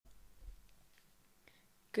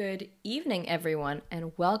Good evening, everyone,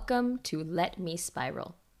 and welcome to Let Me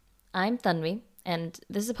Spiral. I'm Tanvi, and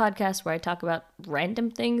this is a podcast where I talk about random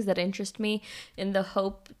things that interest me in the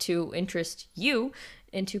hope to interest you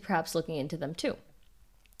into perhaps looking into them too.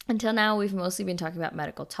 Until now, we've mostly been talking about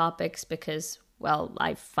medical topics because, well,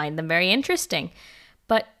 I find them very interesting.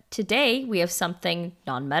 But today, we have something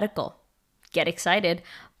non medical. Get excited,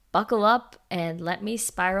 buckle up, and let me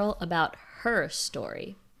spiral about her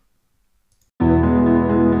story.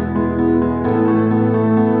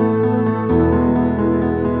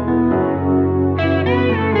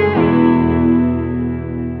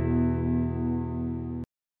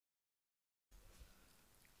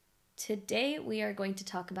 Today, we are going to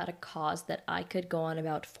talk about a cause that I could go on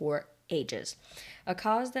about for ages. A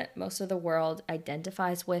cause that most of the world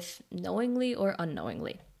identifies with, knowingly or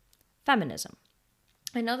unknowingly: feminism.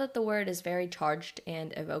 I know that the word is very charged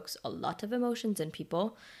and evokes a lot of emotions in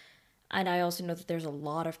people, and I also know that there's a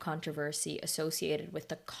lot of controversy associated with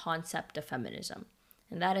the concept of feminism.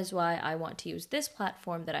 And that is why I want to use this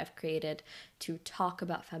platform that I've created to talk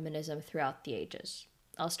about feminism throughout the ages.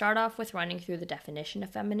 I'll start off with running through the definition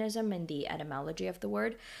of feminism and the etymology of the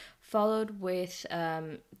word, followed with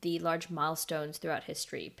the large milestones throughout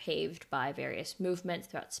history paved by various movements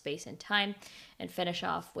throughout space and time, and finish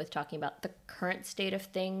off with talking about the current state of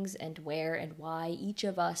things and where and why each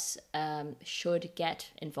of us should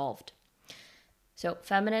get involved. So,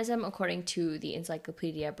 feminism, according to the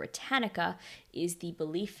Encyclopedia Britannica, is the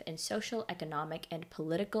belief in social, economic, and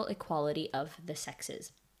political equality of the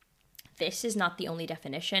sexes. This is not the only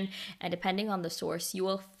definition, and depending on the source, you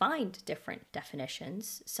will find different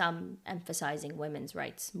definitions, some emphasizing women's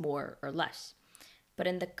rights more or less. But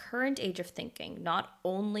in the current age of thinking, not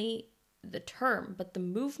only the term, but the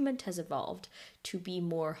movement has evolved to be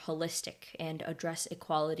more holistic and address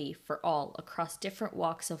equality for all across different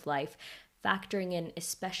walks of life, factoring in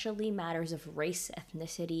especially matters of race,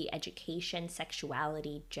 ethnicity, education,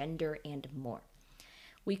 sexuality, gender, and more.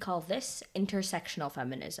 We call this intersectional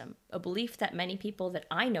feminism, a belief that many people that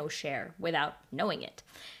I know share without knowing it.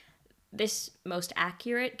 This most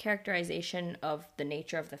accurate characterization of the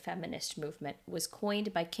nature of the feminist movement was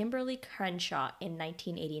coined by Kimberly Crenshaw in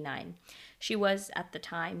 1989. She was, at the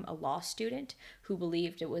time, a law student who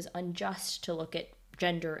believed it was unjust to look at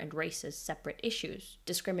gender and race as separate issues.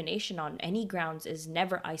 Discrimination on any grounds is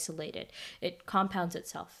never isolated. It compounds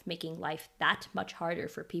itself, making life that much harder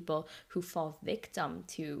for people who fall victim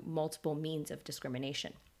to multiple means of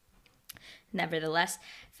discrimination. Nevertheless,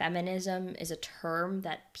 feminism is a term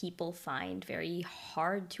that people find very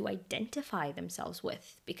hard to identify themselves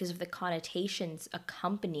with because of the connotations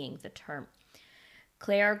accompanying the term.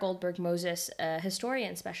 Claire Goldberg Moses, a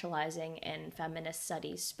historian specializing in feminist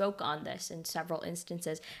studies, spoke on this in several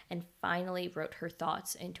instances and finally wrote her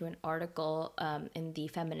thoughts into an article in the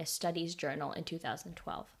Feminist Studies Journal in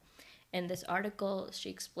 2012. In this article, she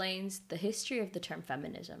explains the history of the term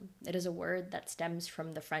feminism. It is a word that stems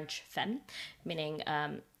from the French femme, meaning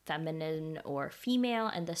feminine or female,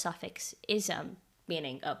 and the suffix ism,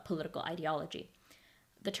 meaning a political ideology.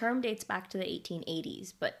 The term dates back to the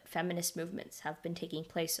 1880s, but feminist movements have been taking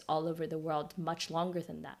place all over the world much longer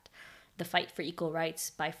than that. The fight for equal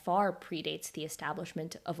rights by far predates the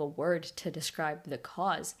establishment of a word to describe the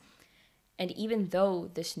cause. And even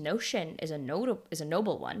though this notion is a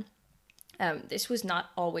noble one, this was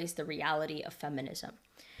not always the reality of feminism.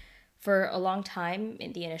 For a long time,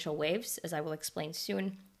 in the initial waves, as I will explain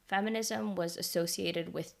soon, feminism was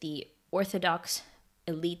associated with the orthodox,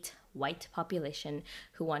 elite, white population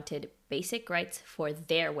who wanted basic rights for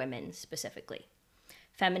their women specifically.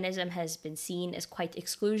 Feminism has been seen as quite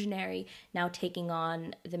exclusionary, now taking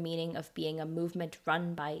on the meaning of being a movement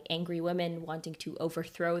run by angry women wanting to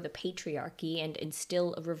overthrow the patriarchy and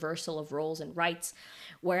instill a reversal of roles and rights,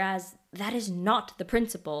 whereas that is not the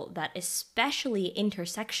principle that especially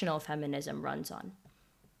intersectional feminism runs on.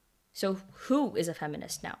 So, who is a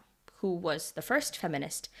feminist now? Who was the first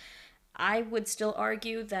feminist? I would still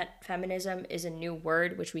argue that feminism is a new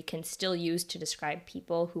word which we can still use to describe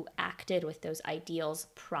people who acted with those ideals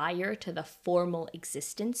prior to the formal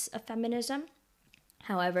existence of feminism.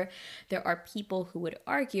 However, there are people who would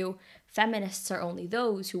argue feminists are only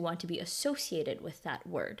those who want to be associated with that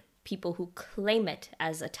word, people who claim it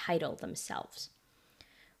as a title themselves.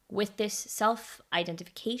 With this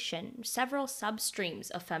self-identification, several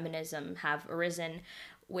substreams of feminism have arisen,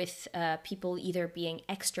 with people either being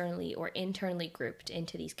externally or internally grouped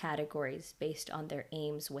into these categories based on their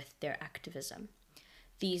aims with their activism.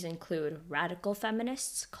 These include radical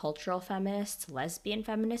feminists, cultural feminists, lesbian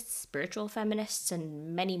feminists, spiritual feminists,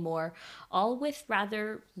 and many more, all with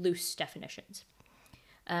rather loose definitions.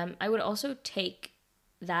 I would also take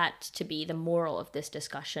that to be the moral of this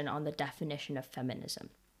discussion on the definition of feminism.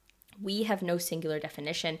 We have no singular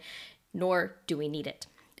definition, nor do we need it.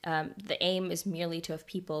 The aim is merely to have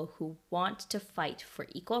people who want to fight for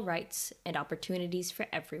equal rights and opportunities for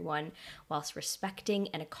everyone, whilst respecting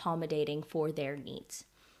and accommodating for their needs.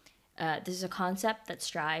 This is a concept that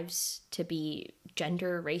strives to be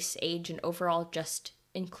gender, race, age, and overall just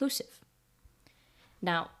inclusive.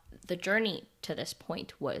 Now, the journey to this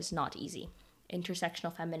point was not easy.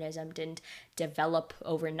 Intersectional feminism didn't develop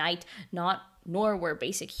overnight, nor were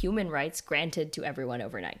basic human rights granted to everyone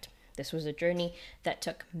overnight. This was a journey that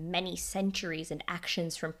took many centuries and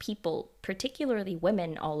actions from people, particularly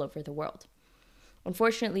women, all over the world.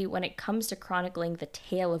 Unfortunately, when it comes to chronicling the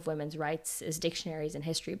tale of women's rights, as dictionaries and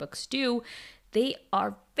history books do, they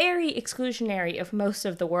are very exclusionary of most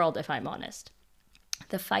of the world, if I'm honest.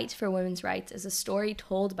 The fight for women's rights is a story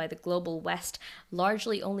told by the global West,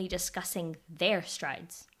 largely only discussing their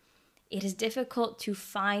strides. It is difficult to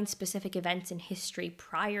find specific events in history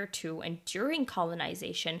prior to and during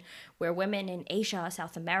colonization where women in Asia,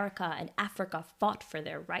 South America, and Africa fought for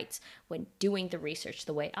their rights when doing the research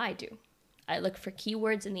the way I do. I look for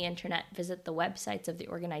keywords in the internet, visit the websites of the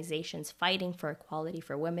organizations fighting for equality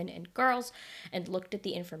for women and girls, and looked at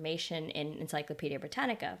the information in Encyclopedia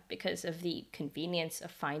Britannica because of the convenience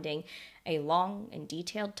of finding a long and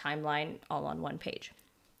detailed timeline all on one page.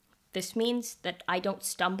 This means that I don't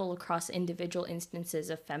stumble across individual instances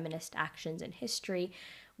of feminist actions in history,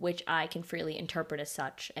 which I can freely interpret as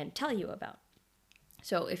such and tell you about.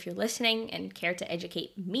 So if you're listening and care to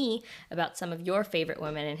educate me about some of your favorite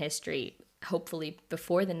women in history, hopefully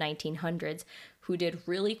before the 1900s, who did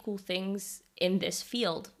really cool things in this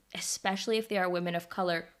field, especially if they are women of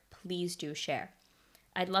color, please do share.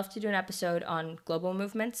 I'd love to do an episode on global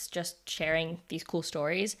movements, just sharing these cool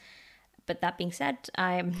stories. But that being said,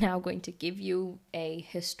 I am now going to give you a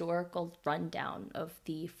historical rundown of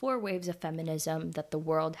the 4 waves of feminism that the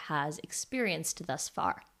world has experienced thus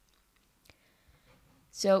far.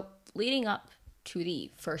 So, leading up to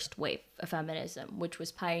the first wave of feminism, which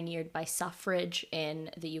was pioneered by suffrage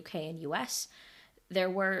in the UK and US, there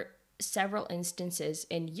were several instances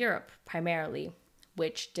in Europe primarily,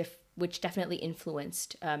 which definitely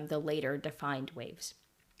influenced the later defined waves.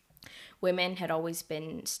 Women had always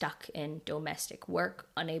been stuck in domestic work,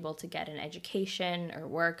 unable to get an education or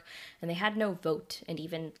work, and they had no vote and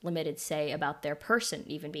even limited say about their person,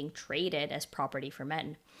 even being traded as property for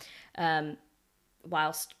men,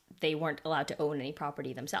 whilst they weren't allowed to own any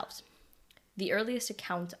property themselves. The earliest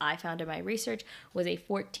account I found in my research was a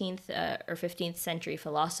 14th or 15th century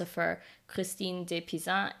philosopher, Christine de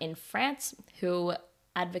Pizan, in France, who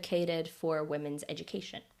advocated for women's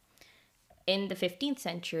education. In the 15th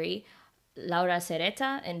century, Laura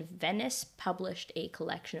Serreta in Venice published a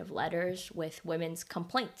collection of letters with women's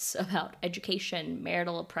complaints about education,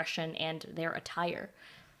 marital oppression, and their attire.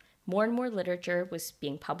 More and more literature was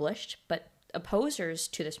being published, but opposers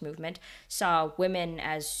to this movement saw women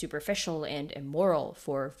as superficial and immoral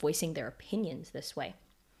for voicing their opinions this way.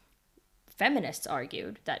 Feminists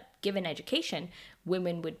argued that given education,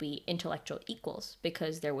 women would be intellectual equals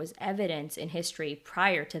because there was evidence in history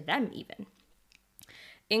prior to them even.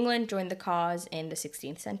 England joined the cause in the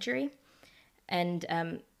 16th century, and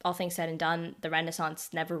all things said and done, the Renaissance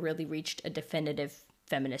never really reached a definitive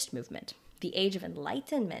feminist movement. The Age of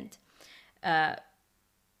Enlightenment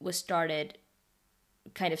started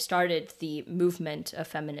the movement of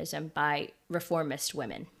feminism by reformist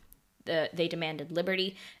women. They demanded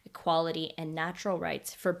liberty, equality, and natural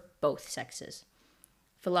rights for both sexes.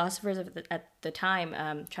 Philosophers at the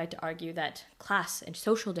time tried to argue that class and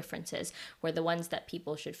social differences were the ones that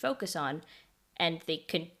people should focus on, and they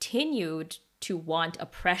continued to want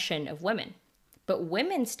oppression of women. But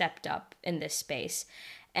women stepped up in this space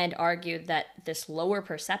and argued that this lower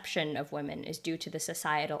perception of women is due to the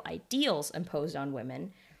societal ideals imposed on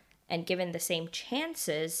women, and given the same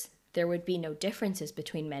chances, there would be no differences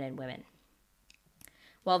between men and women.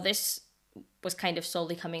 While this was kind of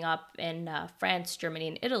slowly coming up in France, Germany,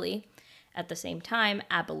 and Italy, at the same time,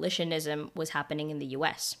 abolitionism was happening in the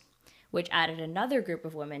US, which added another group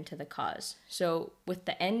of women to the cause. So with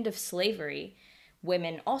the end of slavery,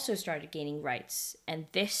 women also started gaining rights, and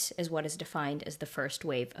this is what is defined as the first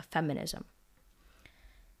wave of feminism.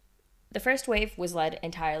 The first wave was led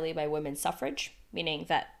entirely by women's suffrage, meaning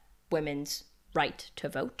that women's right to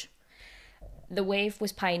vote. The wave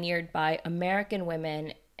was pioneered by American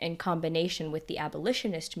women in combination with the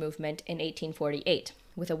abolitionist movement in 1848,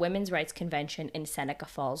 with a women's rights convention in Seneca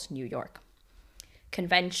Falls, New York.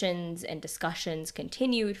 Conventions and discussions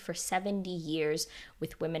continued for 70 years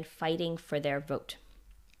with women fighting for their vote.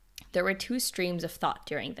 There were two streams of thought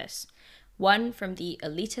during this. One from the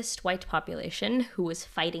elitist white population who was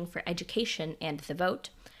fighting for education and the vote,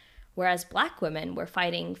 whereas black women were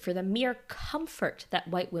fighting for the mere comfort that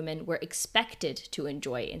white women were expected to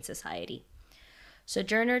enjoy in society.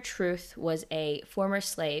 Sojourner Truth was a former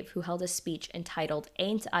slave who held a speech entitled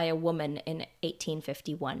 "Ain't I a Woman" in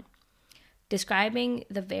 1851, describing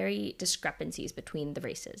the very discrepancies between the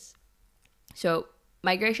races. So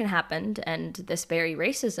migration happened, and this very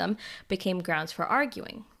racism became grounds for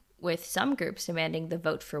arguing, with some groups demanding the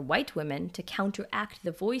vote for white women to counteract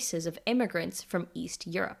the voices of immigrants from East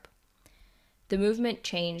Europe. The movement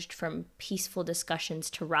changed from peaceful discussions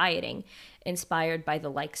to rioting, inspired by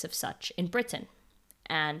the likes of such in Britain.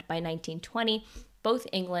 And by 1920, both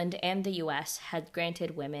England and the US had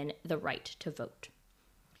granted women the right to vote.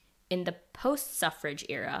 In the post-suffrage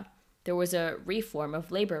era, there was a reform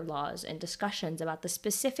of labor laws and discussions about the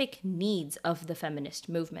specific needs of the feminist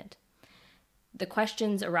movement. The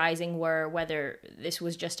questions arising were whether this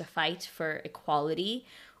was just a fight for equality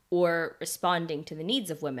or responding to the needs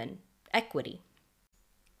of women, equity.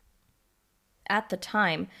 At the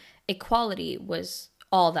time, equality was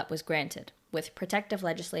all that was granted, with protective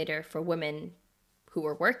legislation for women who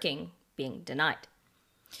were working being denied.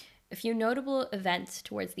 A few notable events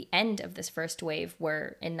towards the end of this first wave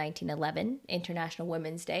were in 1911, International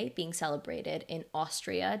Women's Day being celebrated in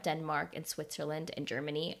Austria, Denmark, and Switzerland and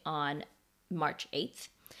Germany on March 8th.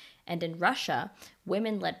 And in Russia,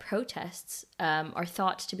 women-led protests are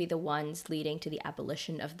thought to be the ones leading to the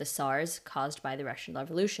abolition of the Tsars caused by the Russian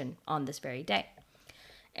Revolution on this very day.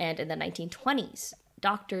 And in the 1920s,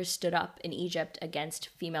 doctors stood up in Egypt against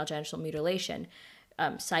female genital mutilation,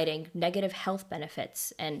 citing negative health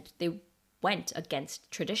benefits, and they went against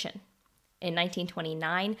tradition. In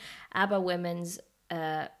 1929,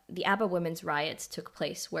 the ABBA women's riots took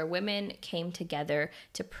place, where women came together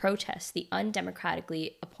to protest the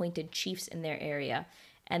undemocratically appointed chiefs in their area,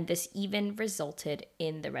 and this even resulted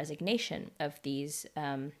in the resignation of these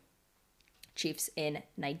chiefs in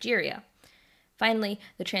Nigeria. Finally,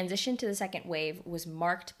 the transition to the second wave was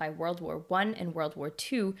marked by World War I and World War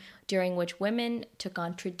II, during which women took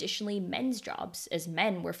on traditionally men's jobs as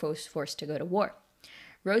men were forced to go to war.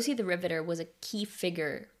 Rosie the Riveter was a key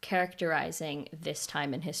figure characterizing this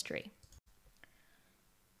time in history.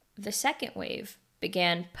 The second wave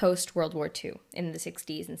began post-World War II in the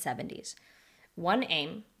 60s and 70s. One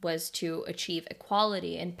aim was to achieve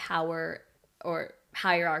equality in power or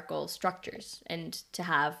hierarchical structures, and to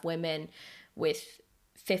have women with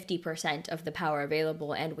 50% of the power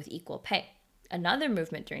available and with equal pay. Another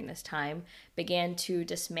movement during this time began to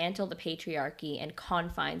dismantle the patriarchy and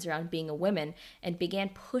confines around being a woman, and began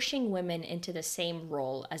pushing women into the same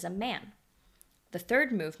role as a man. The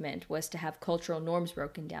third movement was to have cultural norms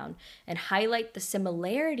broken down and highlight the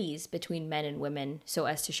similarities between men and women so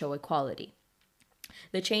as to show equality.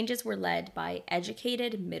 The changes were led by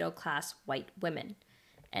educated, middle-class white women,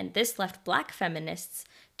 and this left black feminists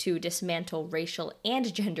to dismantle racial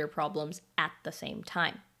and gender problems at the same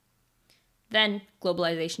time. Then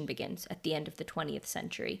globalization begins at the end of the 20th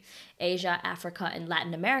century. Asia, Africa, and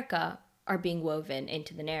Latin America are being woven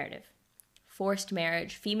into the narrative. Forced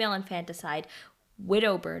marriage, female infanticide,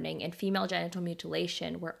 widow burning, and female genital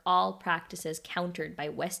mutilation were all practices countered by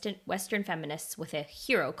Western feminists with a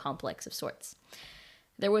hero complex of sorts.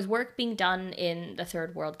 There was work being done in the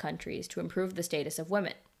third world countries to improve the status of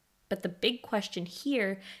women. But the big question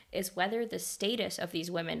here is whether the status of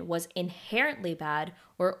these women was inherently bad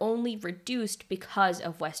or only reduced because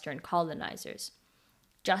of Western colonizers.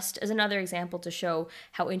 Just as another example to show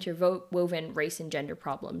how interwoven race and gender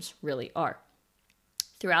problems really are.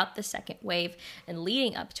 Throughout the second wave and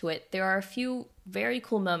leading up to it, there are a few very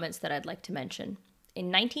cool moments that I'd like to mention. In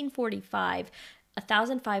 1945,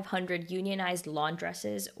 1,500 unionized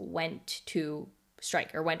laundresses went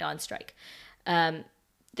on strike.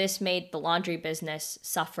 This made the laundry business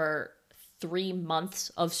suffer 3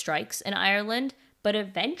 months of strikes in Ireland, but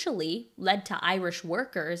eventually led to Irish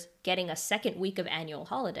workers getting a second week of annual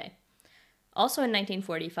holiday. Also in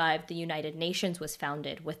 1945, the United Nations was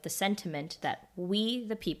founded with the sentiment that we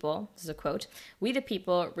the people, this is a quote, "we the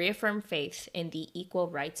people reaffirm faith in the equal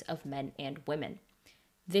rights of men and women."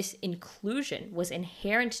 This inclusion was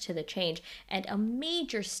inherent to the change and a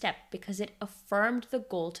major step because it affirmed the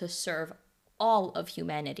goal to serve all of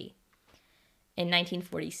humanity. In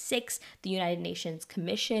 1946, the United Nations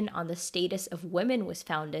Commission on the Status of Women was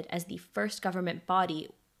founded as the first government body,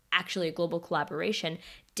 actually a global collaboration,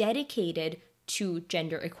 dedicated to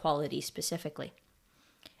gender equality specifically.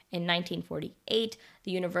 In 1948,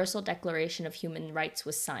 the Universal Declaration of Human Rights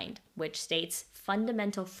was signed, which states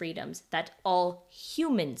fundamental freedoms that all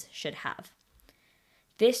humans should have.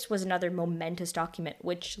 This was another momentous document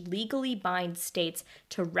which legally binds states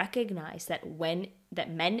to recognize that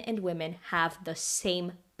men and women have the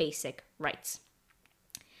same basic rights.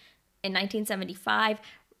 In 1975,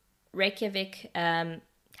 Reykjavik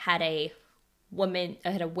had a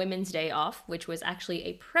Women's Day off, which was actually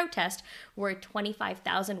a protest where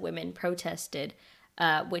 25,000 women protested,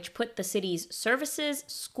 which put the city's services,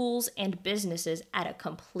 schools, and businesses at a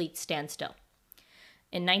complete standstill.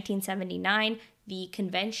 In 1979, the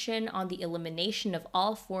Convention on the Elimination of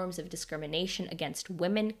All Forms of Discrimination Against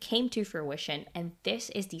Women came to fruition, and this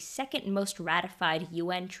is the second most ratified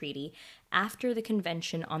UN treaty after the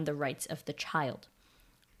Convention on the Rights of the Child.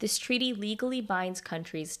 This treaty legally binds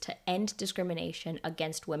countries to end discrimination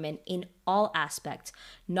against women in all aspects,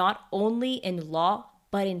 not only in law,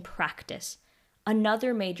 but in practice.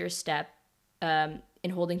 Another major step in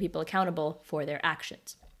holding people accountable for their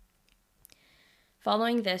actions.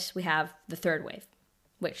 Following this, we have the third wave,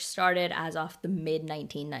 which started as of the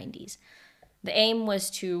mid-1990s. The aim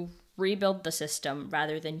was to rebuild the system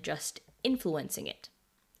rather than just influencing it.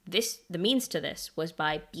 The means to this was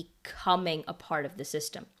by becoming a part of the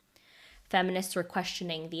system. Feminists were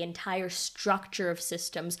questioning the entire structure of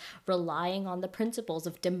systems, relying on the principles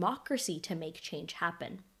of democracy to make change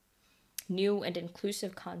happen. New and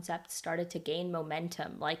inclusive concepts started to gain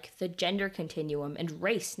momentum, like the gender continuum and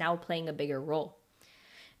race now playing a bigger role.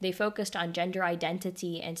 They focused on gender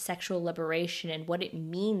identity and sexual liberation and what it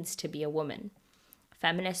means to be a woman.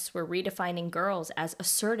 Feminists were redefining girls as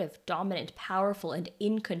assertive, dominant, powerful, and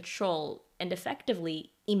in control, and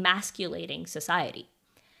effectively emasculating society.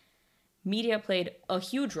 Media played a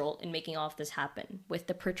huge role in making all of this happen, with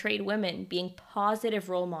the portrayed women being positive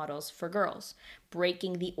role models for girls,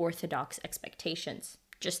 breaking the orthodox expectations.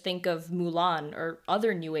 Just think of Mulan or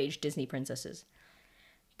other New Age Disney princesses.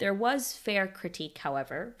 There was fair critique,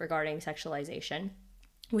 however, regarding sexualization,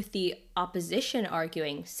 with the opposition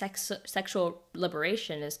arguing sexual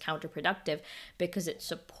liberation is counterproductive because it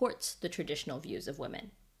supports the traditional views of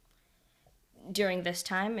women. During this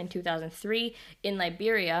time, in 2003, in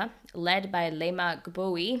Liberia, led by Lema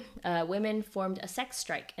Gbowe, women formed a sex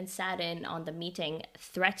strike and sat in on the meeting,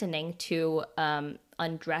 threatening to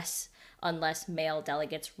undress unless male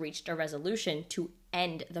delegates reached a resolution to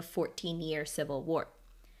end the 14-year civil war.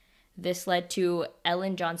 This led to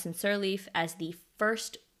Ellen Johnson Sirleaf as the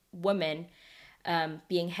first woman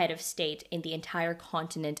being head of state in the entire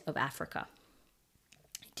continent of Africa.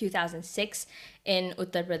 2006, in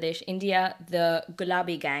Uttar Pradesh, India, the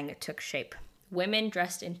Gulabi Gang took shape. Women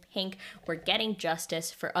dressed in pink were getting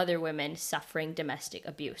justice for other women suffering domestic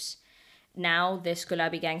abuse. Now, this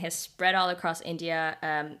Gulabi Gang has spread all across India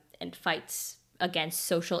and fights against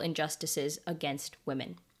social injustices against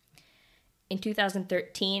women. In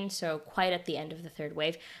 2013, so quite at the end of the third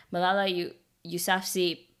wave, Malala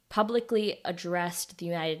Yousafzai publicly addressed the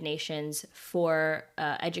United Nations for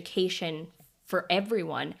education for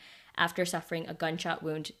everyone after suffering a gunshot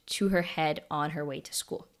wound to her head on her way to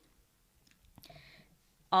school.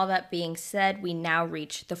 All that being said, we now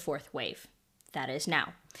reach the fourth wave. That is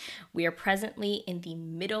now. We are presently in the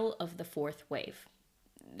middle of the fourth wave.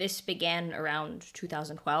 This began around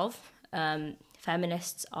 2012.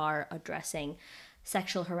 Feminists are addressing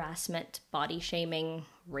sexual harassment, body shaming,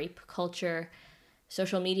 rape culture.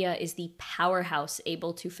 Social media is the powerhouse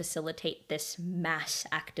able to facilitate this mass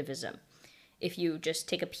activism. If you just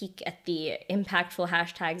take a peek at the impactful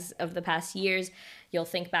hashtags of the past years, you'll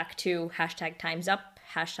think back to hashtag Time's Up,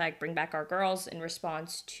 hashtag Bring Back Our Girls in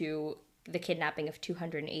response to the kidnapping of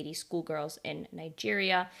 280 schoolgirls in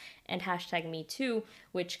Nigeria, and hashtag #MeToo,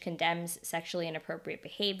 which condemns sexually inappropriate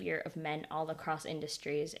behavior of men all across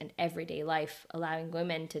industries and everyday life, allowing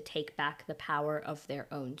women to take back the power of their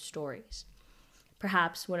own stories.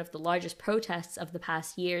 Perhaps one of the largest protests of the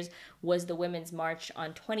past years was the Women's March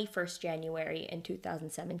on 21st January in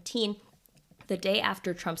 2017, the day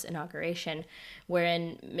after Trump's inauguration,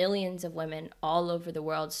 wherein millions of women all over the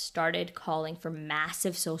world started calling for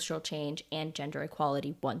massive social change and gender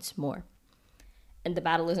equality once more. And the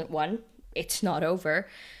battle isn't won. It's not over.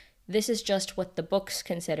 This is just what the books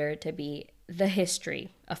consider to be the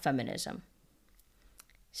history of feminism.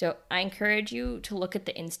 So I encourage you to look at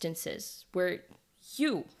the instances where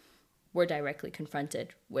you were directly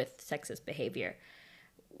confronted with sexist behavior,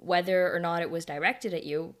 whether or not it was directed at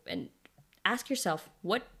you, and ask yourself,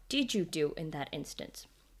 what did you do in that instance?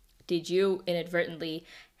 Did you inadvertently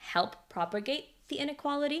help propagate the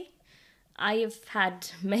inequality? I've had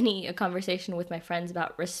many a conversation with my friends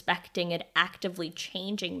about respecting and actively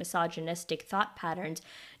changing misogynistic thought patterns,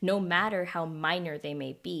 no matter how minor they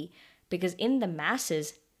may be, because in the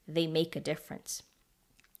masses, they make a difference.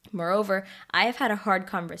 Moreover, I have had a hard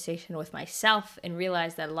conversation with myself and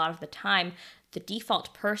realized that a lot of the time, the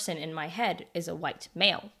default person in my head is a white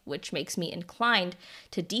male, which makes me inclined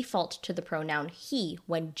to default to the pronoun he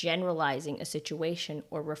when generalizing a situation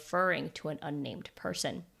or referring to an unnamed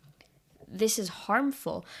person. This is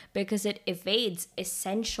harmful because it evades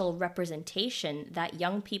essential representation that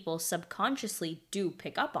young people subconsciously do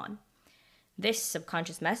pick up on. This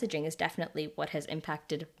subconscious messaging is definitely what has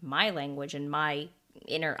impacted my language and my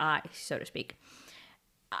inner eye, so to speak.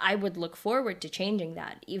 I would look forward to changing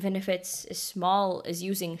that, even if it's as small as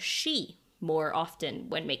using she more often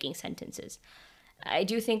when making sentences. I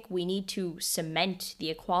do think we need to cement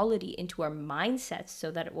the equality into our mindsets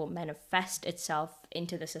so that it will manifest itself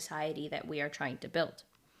into the society that we are trying to build.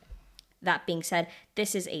 That being said,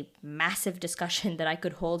 this is a massive discussion that I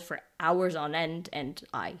could hold for hours on end, and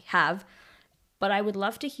I have, but I would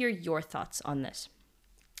love to hear your thoughts on this.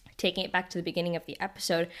 Taking it back to the beginning of the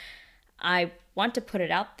episode, I want to put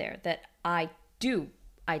it out there that I do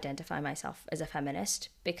identify myself as a feminist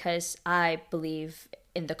because I believe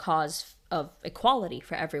in the cause of equality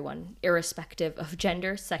for everyone, irrespective of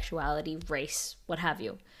gender, sexuality, race, what have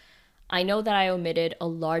you. I know that I omitted a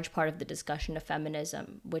large part of the discussion of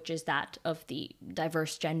feminism, which is that of the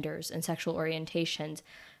diverse genders and sexual orientations,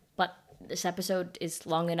 but this episode is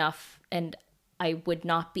long enough and I would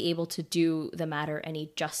not be able to do the matter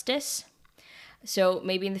any justice. So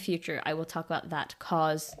maybe in the future I will talk about that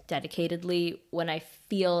cause dedicatedly when I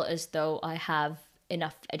feel as though I have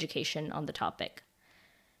enough education on the topic.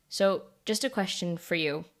 So just a question for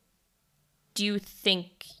you. Do you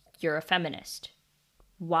think you're a feminist?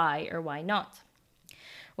 Why or why not?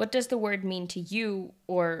 What does the word mean to you,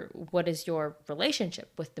 or what is your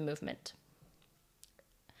relationship with the movement?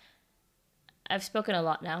 I've spoken a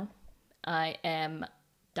lot now. I am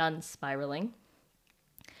done spiraling.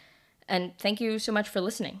 And thank you so much for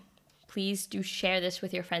listening. Please do share this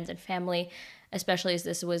with your friends and family, especially as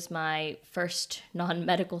this was my first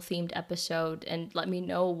non-medical themed episode, and let me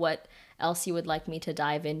know what else you would like me to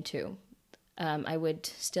dive into. I would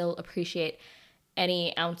still appreciate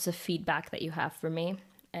any ounce of feedback that you have for me.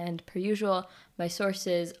 And per usual, my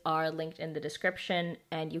sources are linked in the description,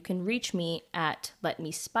 and you can reach me at Let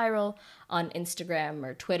Me Spiral on Instagram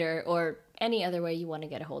or Twitter or any other way you want to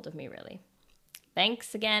get a hold of me, really.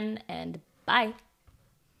 Thanks again, and bye.